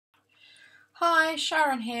Hi,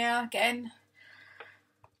 Sharon here again.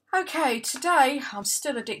 Okay, today I'm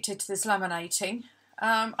still addicted to this laminating.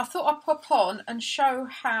 I thought I'd pop on and show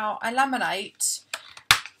how I laminate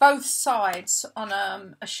both sides on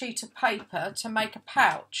a sheet of paper to make a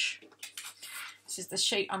pouch. This is the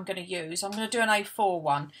sheet I'm going to use. I'm going to do an A4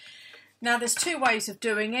 one. Now there's two ways of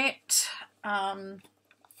doing it.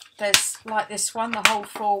 There's like this one, the whole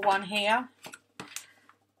 4 here.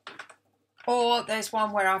 Or there's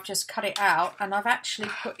one where I've just cut it out and I've actually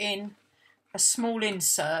put in a small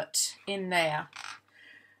insert in there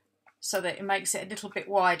so that it makes it a little bit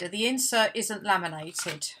wider. The insert isn't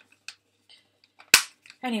laminated.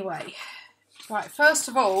 Anyway, right, first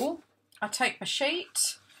of all, I take my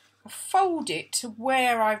sheet, I fold it to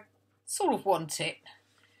where I sort of want it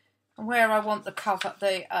and where I want the cover,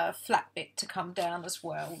 the flat bit to come down as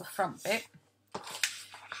well, the front bit.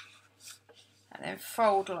 And then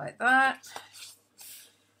fold like that.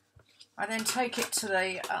 I then take it to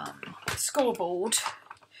the scoreboard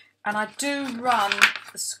and I do run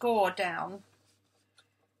the score down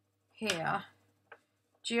here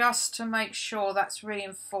just to make sure that's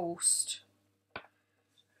reinforced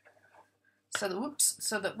so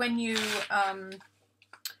that when you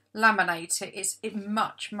laminate it, it's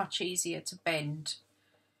much easier to bend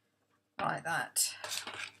like that.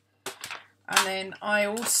 And then I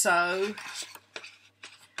also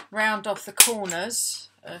round off the corners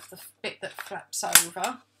of the bit that flaps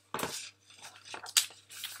over.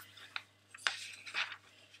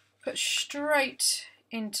 Put straight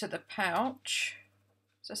into the pouch.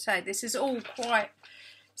 As I say, this is all quite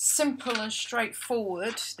simple and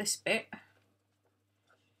straightforward, this bit.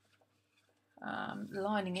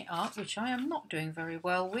 Lining it up, which I am not doing very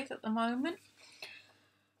well with at the moment.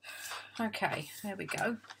 Okay, there we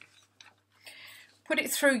go. Put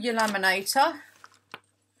it through your laminator,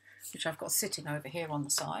 which I've got sitting over here on the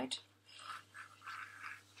side.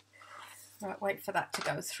 Right, wait for that to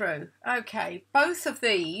go through. Okay, both of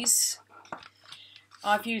these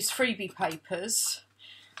I've used freebie papers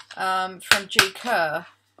from G. Kerr,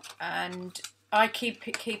 and I keep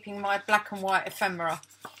keeping my black and white ephemera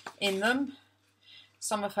in them.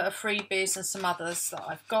 Some of her freebies and some others that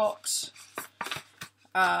I've got.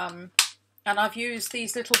 And I've used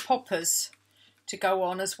these little poppers to go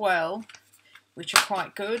on as well, which are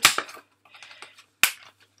quite good,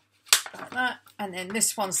 like that. And then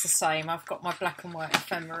this one's the same. I've got my black and white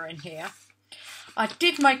ephemera in here. I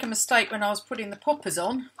did make a mistake when I was putting the poppers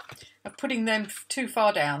on of putting them too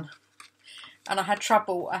far down, and I had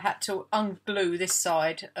trouble. I had to unglue this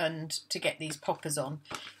side and to get these poppers on.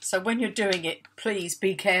 So when you're doing it, please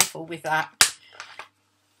be careful with that.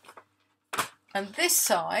 And this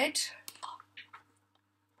side,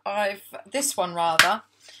 this one rather,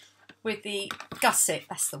 with the gusset,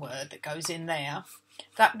 that's the word that goes in there.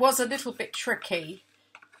 That was a little bit tricky,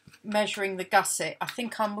 measuring the gusset. I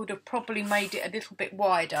think I would have probably made it a little bit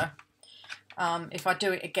wider if I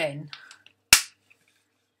do it again.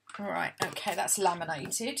 Right, okay, that's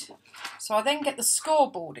laminated. So I then get the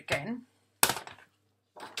scoreboard again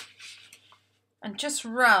and just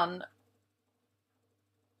run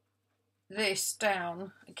this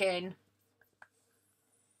down again,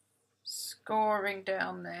 scoring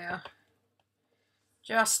down there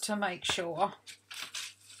just to make sure,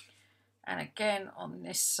 and again on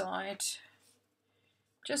this side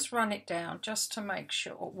just run it down just to make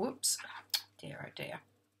sure. Whoops, dear oh dear.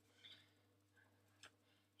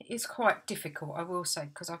 It is quite difficult, I will say,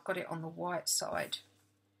 because I've got it on the white side,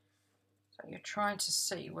 so you're trying to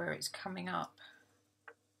see where it's coming up.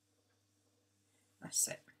 That's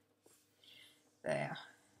it, there,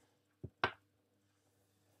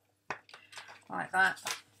 like that.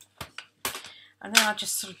 And then I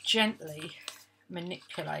just sort of gently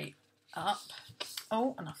manipulate up.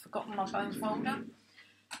 Oh, and I've forgotten my bone folder.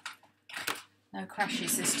 No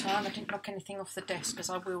crashes this time. I didn't knock anything off the desk as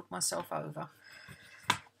I wheeled myself over.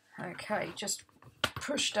 Okay, just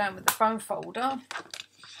push down with the bone folder.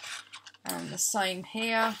 And the same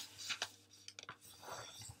here.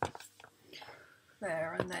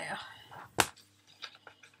 There and there.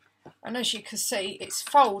 And as you can see, it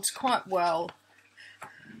folds quite well.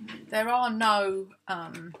 There are no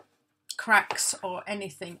cracks or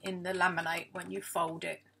anything in the laminate when you fold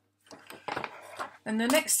it. And the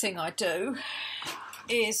next thing I do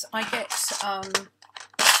is I get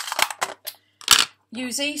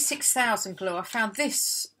use E6000 glue. I found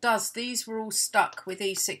these were all stuck with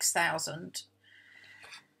E6000.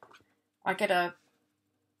 I get a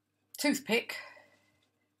toothpick,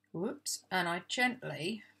 whoops, and I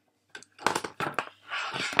gently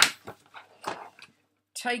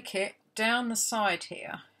take it down the side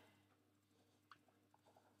here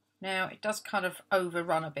Now it does kind of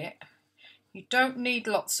overrun a bit. You don't need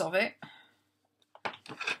lots of it,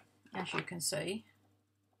 as you can see.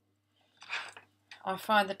 I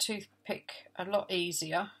find the toothpick a lot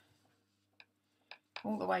easier.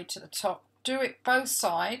 All the way to the top. Do it both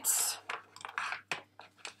sides.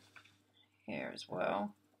 Here as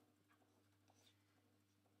well.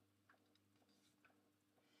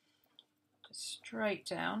 Just straight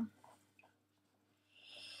down.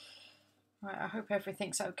 Right, I hope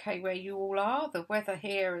everything's okay where you all are. The weather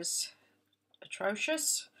here is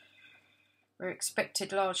atrocious. We're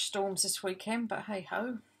expected large storms this weekend, but hey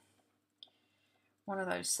ho. One of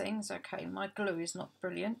those things. Okay, my glue is not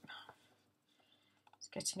brilliant. It's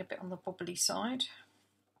getting a bit on the bobbly side.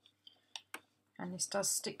 And this does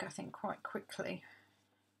stick, I think, quite quickly.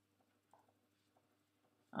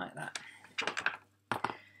 Like that.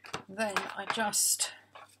 Then I just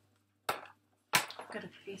got a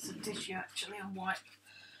piece of tissue actually and wipe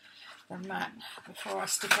the mat before I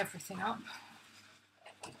stick everything up.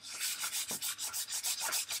 It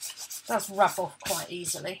does rub off quite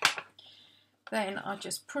easily. Then I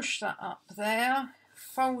just push that up there,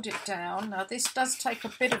 fold it down. Now this does take a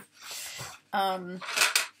bit of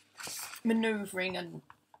manoeuvring and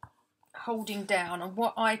holding down, and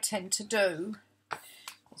what I tend to do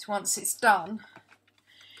is once it's done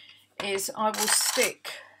is I will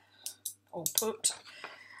stick or put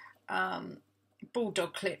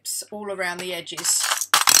bulldog clips all around the edges.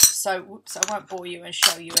 So, whoops, I won't bore you and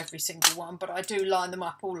show you every single one, but I do line them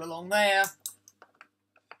up all along there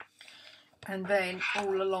and then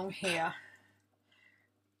all along here.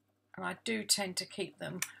 And I do tend to keep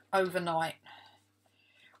them overnight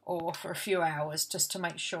or for a few hours just to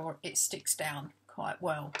make sure it sticks down quite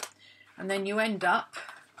well. And then you end up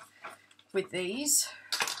with these,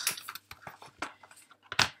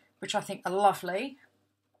 which I think are lovely.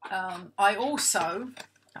 I also,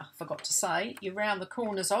 I forgot to say, you round the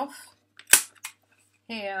corners off,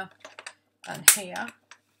 here and here,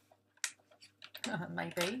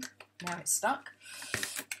 maybe, now it's stuck,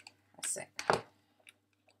 that's it.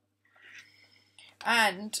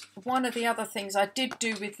 And one of the other things I did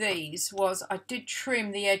do with these was I did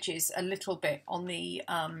trim the edges a little bit on the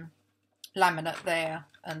laminate there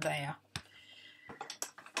and there.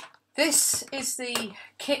 This is the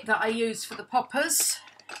kit that I use for the poppers.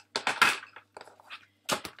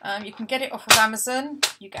 You can get it off of Amazon.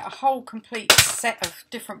 You get a whole complete set of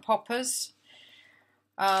different poppers.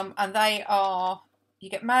 And they are, you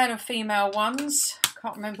get male and female ones.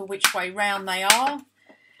 Can't remember which way round they are.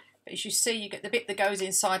 But as you see, you get the bit that goes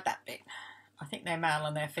inside that bit. I think they're male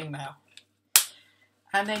and they're female.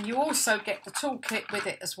 And then you also get the toolkit with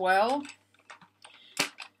it as well.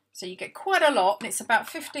 So you get quite a lot, and it's about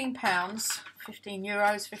 £15, €15,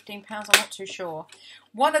 £15, I'm not too sure.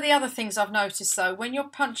 One of the other things I've noticed though, when you're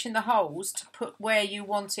punching the holes to put where you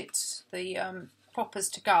want it, the poppers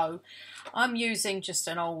to go, I'm using just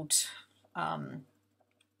an old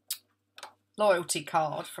loyalty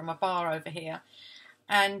card from a bar over here,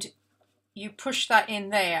 and you push that in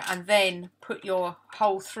there and then put your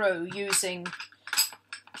hole through using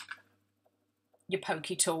your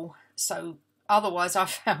pokey tool. So otherwise, I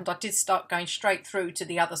found I did start going straight through to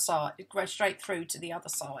the other side,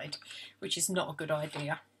 which is not a good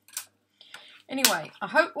idea. Anyway, I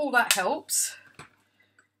hope all that helps.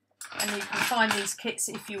 And you can find these kits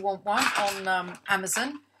if you want one on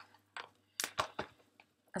Amazon.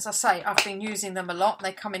 As I say, I've been using them a lot.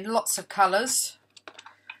 They come in lots of colours.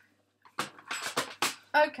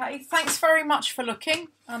 Okay, thanks very much for looking,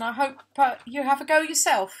 and I hope you have a go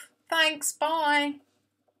yourself. Thanks, bye.